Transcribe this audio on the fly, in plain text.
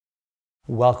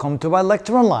Welcome to my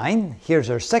lecture online. Here's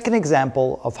our second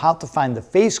example of how to find the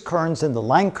phase currents and the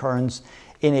line currents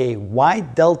in a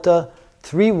wide delta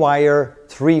 3-wire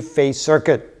 3-phase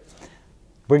circuit.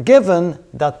 We're given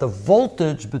that the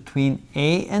voltage between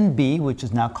A and B, which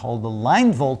is now called the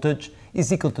line voltage,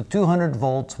 is equal to 200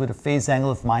 volts with a phase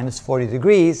angle of minus 40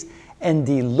 degrees, and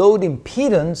the load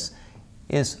impedance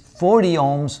is 40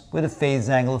 ohms with a phase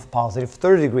angle of positive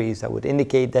 30 degrees. That would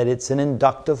indicate that it's an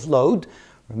inductive load.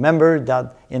 Remember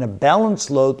that in a balanced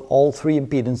load, all three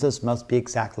impedances must be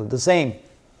exactly the same.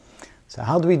 So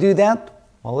how do we do that?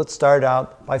 Well, let's start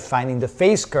out by finding the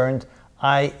phase current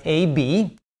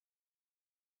IAB.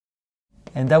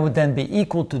 And that would then be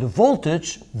equal to the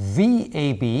voltage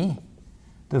VAB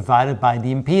divided by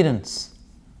the impedance.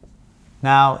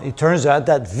 Now, it turns out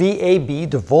that VAB,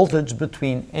 the voltage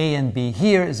between A and B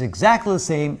here, is exactly the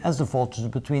same as the voltage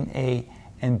between A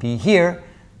and B here.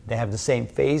 They have the same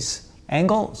phase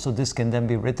angle, so this can then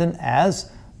be written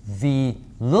as V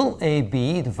little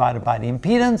ab divided by the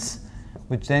impedance,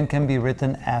 which then can be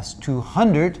written as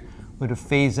 200 with a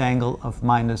phase angle of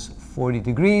minus 40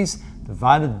 degrees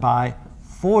divided by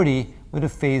 40 with a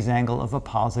phase angle of a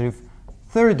positive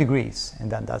 30 degrees.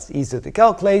 And then that's easy to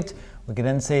calculate. We can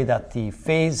then say that the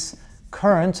phase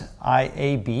current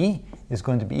IAB is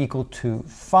going to be equal to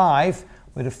 5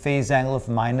 with a phase angle of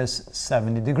minus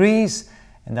 70 degrees.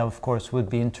 And that, of course, would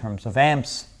be in terms of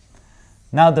amps.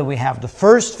 Now that we have the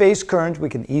first phase current, we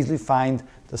can easily find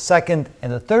the second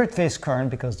and the third phase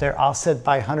current because they're offset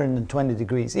by 120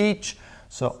 degrees each.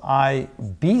 So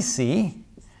IBC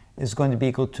is going to be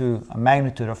equal to a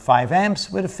magnitude of 5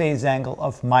 amps with a phase angle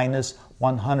of minus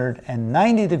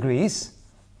 190 degrees.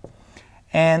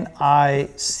 And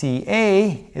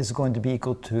ICA is going to be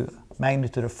equal to a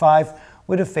magnitude of 5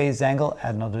 with a phase angle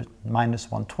at another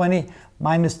minus 120,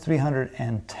 minus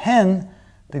 310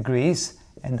 degrees,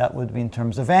 and that would be in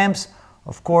terms of amps.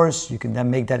 Of course, you can then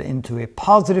make that into a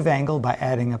positive angle by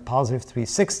adding a positive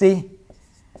 360,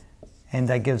 and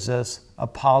that gives us a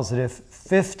positive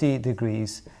 50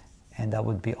 degrees, and that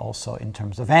would be also in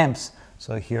terms of amps.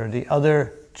 So here are the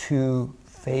other two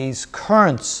phase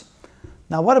currents.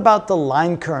 Now, what about the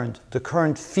line current, the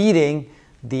current feeding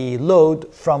the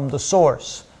load from the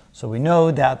source? So we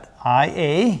know that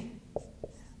IA,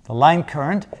 the line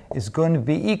current, is going to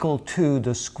be equal to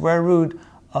the square root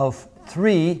of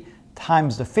 3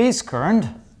 times the phase current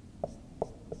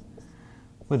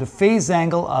with a phase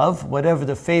angle of whatever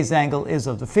the phase angle is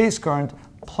of the phase current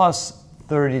plus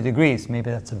 30 degrees.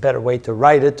 Maybe that's a better way to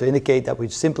write it, to indicate that we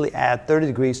simply add 30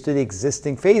 degrees to the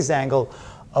existing phase angle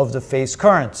of the phase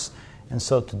currents. And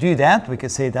so to do that, we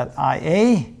could say that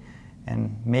IA,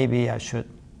 and maybe I should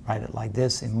write it like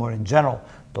this in general,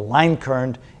 the line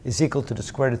current is equal to the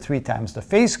square root of 3 times the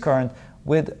phase current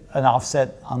with an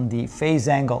offset on the phase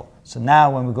angle. So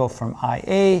now when we go from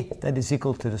IA, that is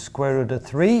equal to the square root of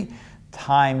 3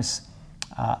 times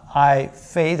I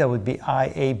phase, that would be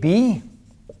IAB,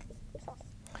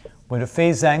 with a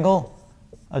phase angle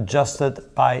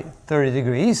adjusted by 30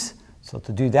 degrees. So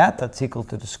to do that, that's equal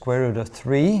to the square root of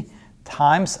 3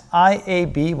 times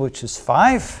IAB, which is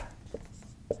 5,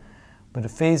 with a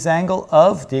phase angle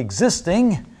of the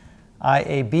existing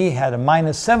IAB had a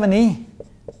minus 70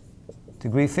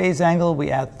 degree phase angle.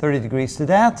 We add 30 degrees to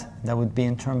that. That would be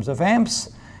in terms of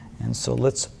amps. And so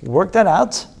let's work that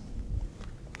out.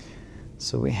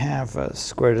 So we have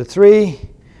square root of 3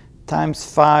 times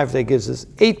 5. That gives us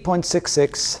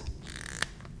 8.66.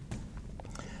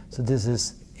 So this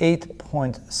is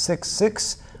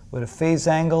 8.66 with a phase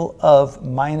angle of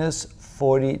minus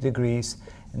 40 degrees.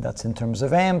 And that's in terms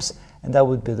of amps. And that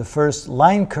would be the first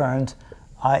line current,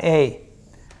 IA.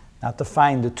 Now to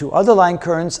find the two other line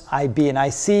currents, IB and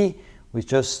IC, we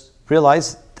just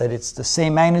realized that it's the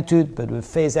same magnitude, but with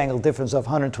phase angle difference of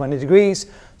 120 degrees.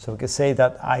 So we can say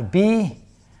that IB,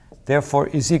 therefore,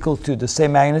 is equal to the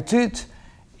same magnitude,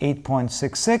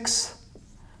 8.66,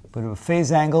 but with a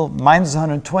phase angle minus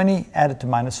 120 added to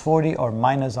minus 40, or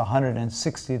minus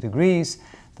 160 degrees.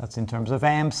 That's in terms of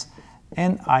amps.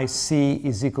 And IC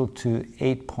is equal to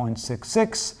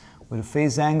 8.66 with a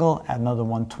phase angle at another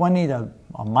 120,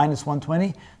 or minus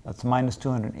 120, that's minus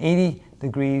 280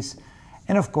 degrees.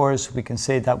 And of course, we can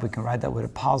say that we can write that with a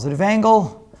positive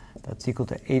angle. That's equal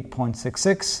to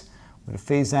 8.66 with a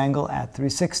phase angle at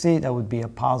 360. That would be a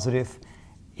positive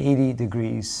 80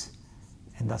 degrees.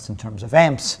 And that's in terms of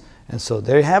amps. And so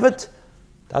there you have it.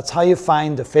 That's how you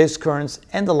find the phase currents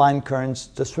and the line currents.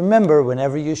 Just remember,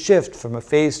 whenever you shift from a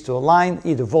phase to a line,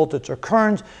 either voltage or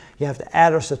current, you have to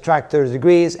add or subtract 30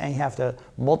 degrees, and you have to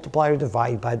multiply or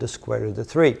divide by the square root of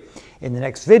 3. In the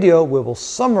next video, we will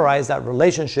summarize that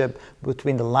relationship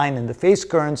between the line and the phase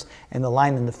currents and the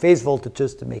line and the phase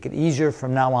voltages to make it easier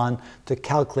from now on to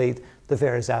calculate the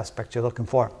various aspects you're looking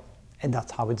for. And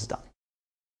that's how it's done.